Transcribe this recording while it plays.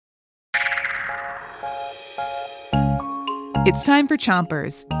It's time for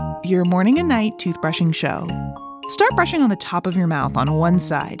Chompers, your morning and night toothbrushing show. Start brushing on the top of your mouth on one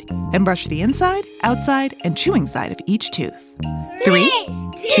side and brush the inside, outside, and chewing side of each tooth. 3,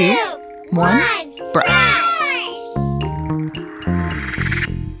 2, 1, brush.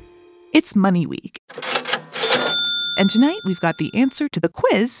 It's Money Week. And tonight we've got the answer to the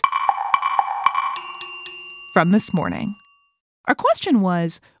quiz from this morning. Our question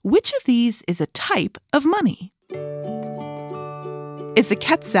was, which of these is a type of money? Is a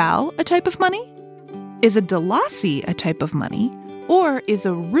quetzal a type of money? Is a dalasi a type of money? Or is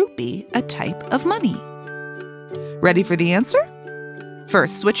a rupee a type of money? Ready for the answer?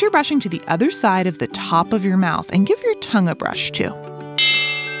 First, switch your brushing to the other side of the top of your mouth and give your tongue a brush too.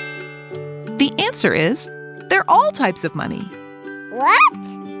 The answer is, they're all types of money. What?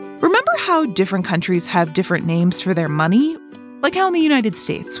 Remember how different countries have different names for their money? Like how in the United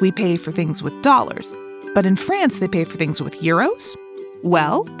States we pay for things with dollars, but in France they pay for things with euros?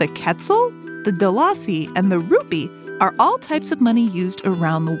 Well, the quetzal, the dalasi, and the rupee are all types of money used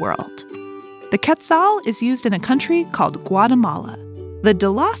around the world. The quetzal is used in a country called Guatemala. The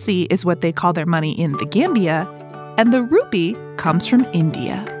dalasi is what they call their money in the Gambia, and the rupee comes from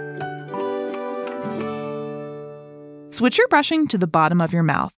India. Switch your brushing to the bottom of your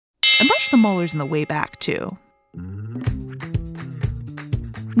mouth and brush the molars in the way back too.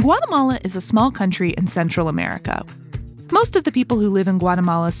 Guatemala is a small country in Central America. Most of the people who live in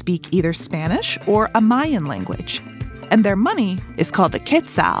Guatemala speak either Spanish or a Mayan language, and their money is called the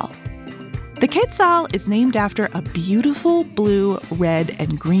quetzal. The quetzal is named after a beautiful blue, red,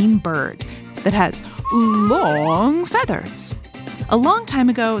 and green bird that has long feathers. A long time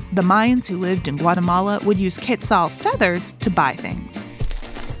ago, the Mayans who lived in Guatemala would use quetzal feathers to buy things.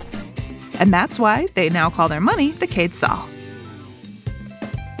 And that's why they now call their money the quetzal.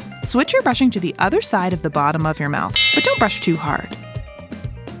 Switch your brushing to the other side of the bottom of your mouth, but don't brush too hard.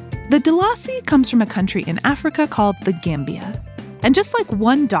 The dalasi comes from a country in Africa called the Gambia. And just like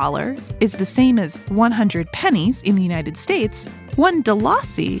 $1 is the same as 100 pennies in the United States, one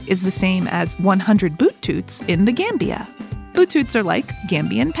dalasi is the same as 100 boot toots in the Gambia. Boot toots are like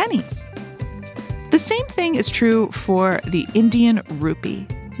Gambian pennies. The same thing is true for the Indian rupee.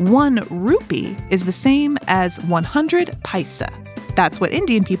 1 rupee is the same as 100 paisa. That's what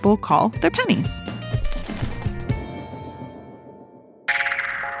Indian people call their pennies.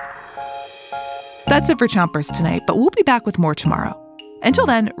 That's it for Chompers tonight, but we'll be back with more tomorrow. Until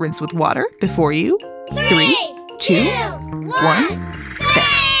then, rinse with water before you 3, 2, 1, spit.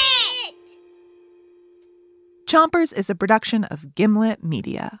 Chompers is a production of Gimlet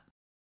Media.